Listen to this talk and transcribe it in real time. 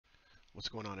What's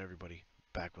going on, everybody?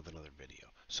 Back with another video.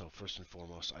 So first and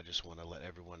foremost, I just want to let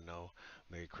everyone know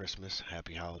Merry Christmas,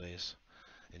 Happy Holidays.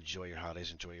 Enjoy your holidays,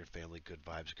 enjoy your family, good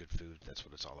vibes, good food. That's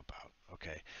what it's all about.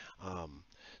 Okay.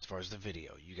 As far as the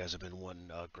video, you guys have been wanting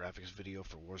a graphics video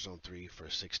for Warzone 3 for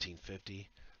 1650.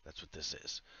 That's what this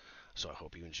is. So I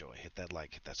hope you enjoy. Hit that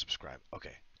like, hit that subscribe.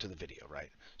 Okay, to the video, right?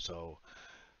 So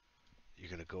you're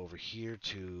gonna go over here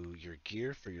to your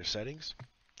gear for your settings.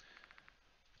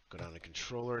 Go down to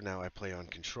controller. Now I play on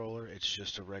controller. It's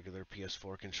just a regular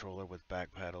PS4 controller with back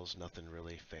paddles. Nothing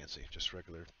really fancy. Just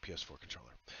regular PS4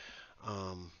 controller.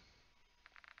 Um,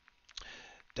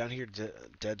 Down here,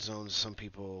 dead zones. Some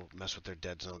people mess with their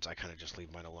dead zones. I kind of just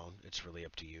leave mine alone. It's really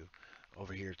up to you.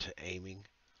 Over here to aiming.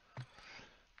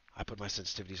 I put my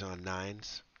sensitivities on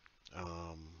 9s.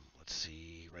 Let's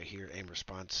see. Right here, aim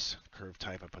response curve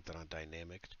type. I put that on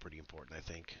dynamic. It's pretty important, I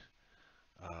think.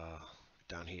 uh,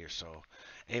 Down here. So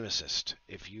aim assist.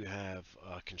 If you have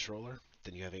a controller,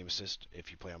 then you have aim assist. If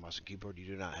you play on mouse and keyboard, you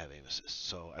do not have aim assist.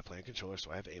 So I play on controller,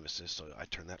 so I have aim assist. So I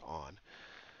turn that on.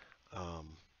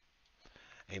 Um,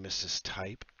 Aim assist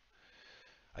type.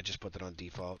 I just put that on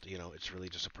default. It's really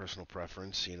just a personal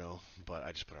preference. But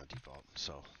I just put it on default.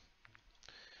 So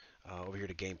over here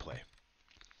to gameplay.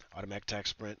 Automatic attack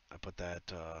sprint. I put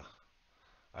that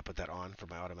on for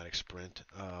my automatic sprint.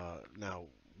 Now,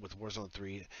 with Warzone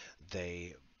 3,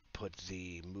 they put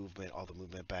all the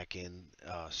movement back in.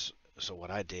 So what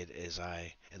I did is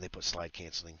and they put slide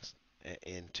canceling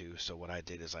into. So what I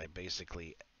did is I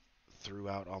basically threw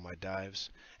out all my dives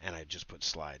and I just put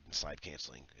slide and slide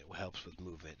canceling. It helps with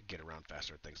movement, get around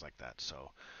faster, things like that.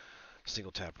 So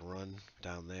single tap run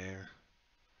down there.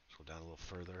 Let's go down a little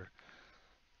further.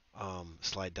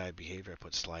 Slide dive behavior, I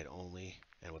put slide only,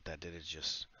 and what that did is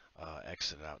just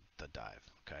exit out the dive.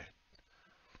 Okay.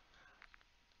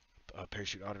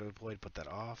 Parachute auto deployed, put that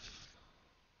off.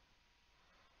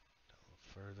 Down a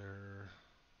little further.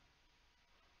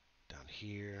 Down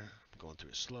here, I'm going through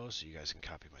it slow so you guys can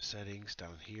copy my settings.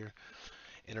 Down here,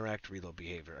 interact reload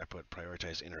behavior. I put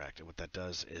prioritize interact, and what that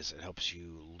does is it helps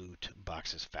you loot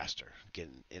boxes faster, get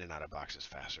in and out of boxes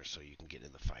faster, so you can get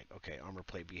in the fight. Okay, armor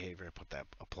plate behavior. I put that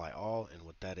apply all, and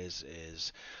what that is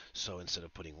so instead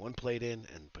of putting one plate in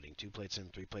and putting two plates in,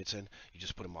 three plates in, you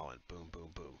just put them all in. Boom,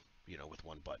 boom, boom. With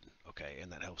one button. Okay,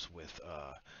 and that helps with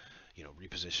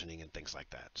repositioning and things like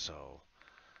that. So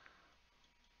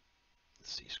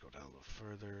let's see, scroll down a little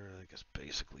further. I guess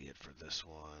basically it for this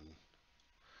one.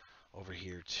 Over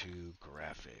here to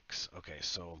graphics. Okay,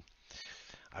 so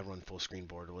I run full screen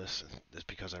borderless. That's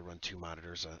because I run two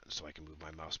monitors, so I can move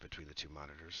my mouse between the two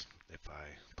monitors if I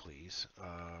please.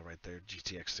 Right there,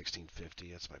 GTX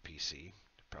 1650. That's my PC.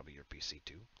 Probably your PC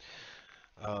too.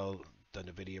 Uh, the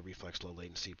NVIDIA Reflex Low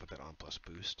Latency. Put that on plus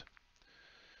boost.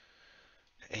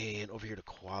 And over here to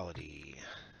quality.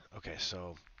 Okay,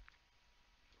 so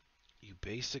you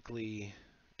basically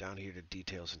down here to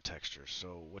details and textures.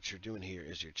 So what you're doing here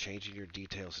is you're changing your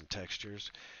details and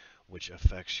textures, which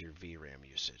affects your VRAM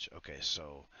usage. Okay,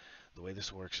 so the way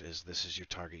this works is this is your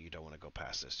target. You don't want to go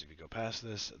past this. If you go past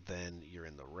this, then you're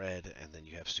in the red, and then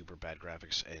you have super bad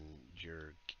graphics, and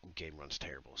your game runs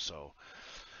terrible. So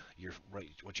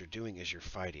what you're doing is you're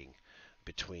fighting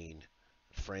between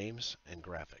frames and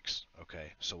graphics.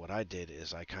 Okay, so what I did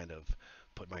is I kind of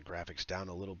put my graphics down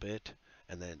a little bit,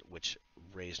 and then which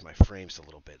raised my frames a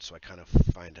little bit. So I kind of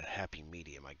find a happy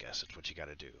medium, I guess. It's what you got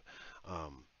to do.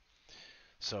 Um,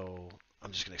 so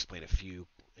I'm just going to explain a few,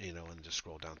 and just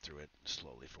scroll down through it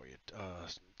slowly for you.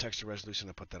 Texture resolution,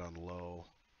 I put that on low.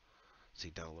 See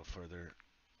down a little further.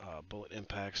 Bullet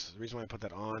impacts. The reason why I put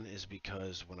that on is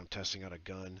because when I'm testing out a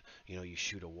gun, you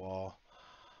shoot a wall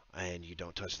and you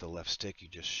don't touch the left stick, you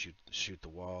just shoot the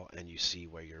wall and you see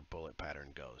where your bullet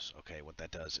pattern goes. Okay, what that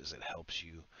does is it helps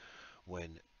you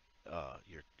when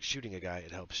you're shooting a guy,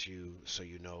 it helps you so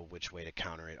you know which way to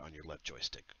counter it on your left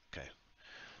joystick. Okay.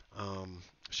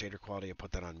 Shader quality, I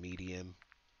put that on medium.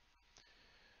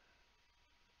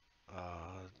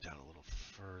 Down a little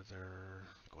further,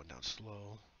 going down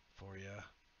slow for you.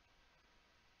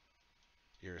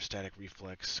 Your static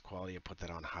reflex quality, I put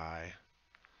that on high.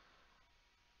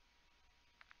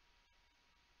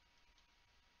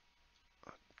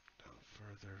 Down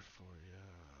further for you.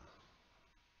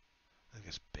 I think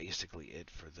that's basically it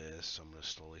for this. So I'm going to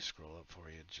slowly scroll up for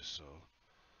you just so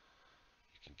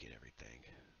you can get everything.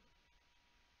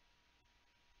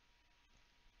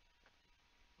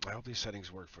 I hope these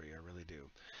settings work for you. I really do.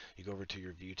 You go over to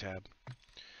your view tab.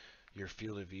 Your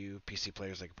field of view, PC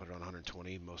players, they can put it on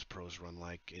 120. Most pros run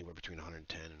like anywhere between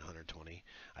 110 and 120.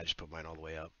 I just put mine all the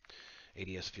way up.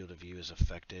 ADS field of view is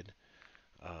affected.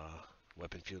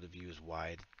 Weapon field of view is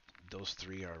wide. those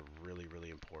three are really, really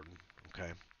important.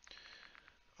 Okay.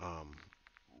 Um,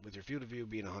 with your field of view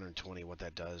being 120, what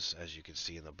that does, as you can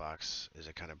see in the box, is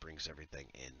it kind of brings everything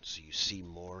in, so you see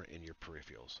more in your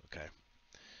peripherals. Okay,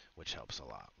 which helps a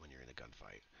lot when you're in a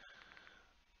gunfight.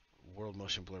 World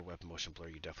motion blur, weapon motion blur,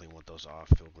 you definitely want those off.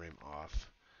 Field rim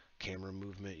off. Camera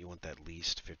movement, you want that at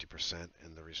least 50%,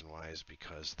 and the reason why is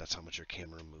because that's how much your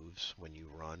camera moves when you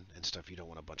run and stuff. You don't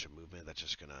want a bunch of movement. That's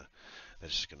just gonna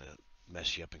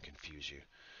mess you up and confuse you.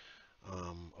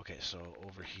 Okay, so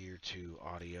over here to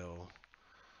audio,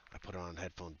 I put on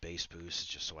headphone bass boost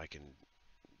just so I can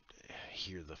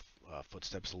hear the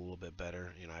footsteps a little bit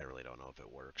better. You know, I really don't know if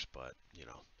it works, but you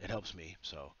know, it helps me.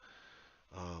 So,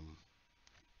 um,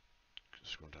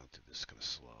 scrolling down through this kind of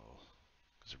slow.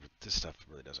 Because this stuff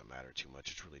really doesn't matter too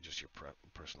much. It's really just your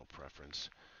personal preference.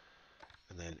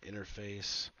 And then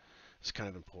interface is kind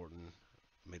of important.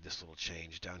 I made this little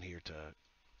change down here to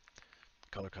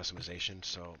color customization.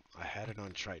 So I had it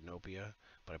on Tritonopia,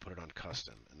 but I put it on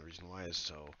custom. And the reason why is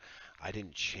so I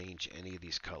didn't change any of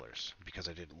these colors because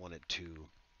I didn't want it to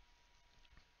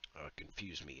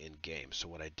confuse me in game. So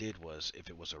what I did was, if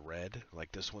it was a red,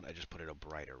 like this one, I just put it a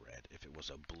brighter red. If it was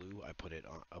a blue, I put it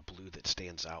on a blue that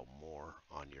stands out more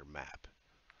on your map.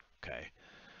 Okay.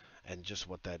 And just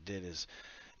what that did is,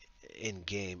 in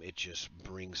game, it just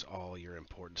brings all your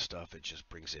important stuff. It just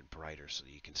brings it brighter so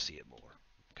that you can see it more.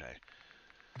 Okay.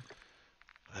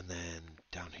 And then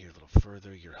down here a little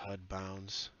further, your HUD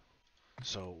bounds.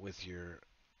 So with your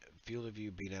field of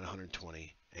view being at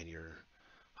 120 and your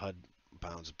HUD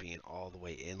bounds being all the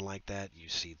way in like that, you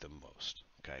see the most.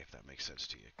 Okay, if that makes sense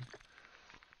to you.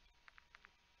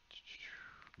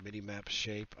 Mini-map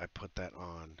shape, I put that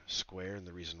on square, and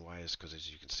the reason why is because,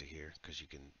 as you can see here, because you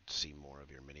can see more of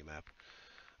your mini-map.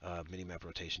 Mini-map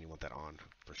rotation, you want that on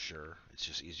for sure. It's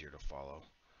just easier to follow.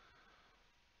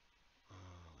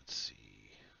 Let's see.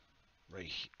 Right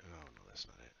here. Oh, no, that's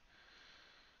not it.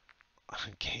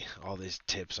 Okay, all these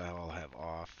tips I all have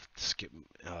off. Skip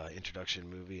introduction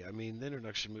movie. I mean, the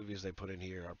introduction movies they put in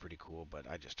here are pretty cool, but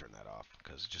I just turn that off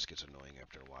because it just gets annoying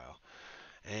after a while.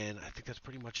 And I think that's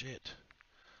pretty much it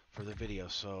for the video.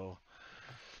 So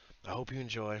I hope you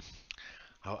enjoy.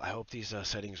 I hope these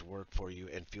settings work for you,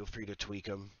 and feel free to tweak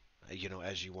them, you know,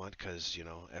 as you want, because you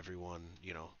know everyone,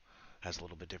 you know, has a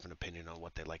little bit different opinion on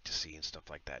what they like to see and stuff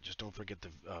like that. Just don't forget the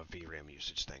VRAM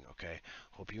usage thing, okay?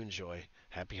 Hope you enjoy.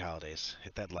 Happy holidays.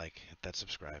 Hit that like, hit that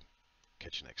subscribe.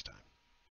 Catch you next time.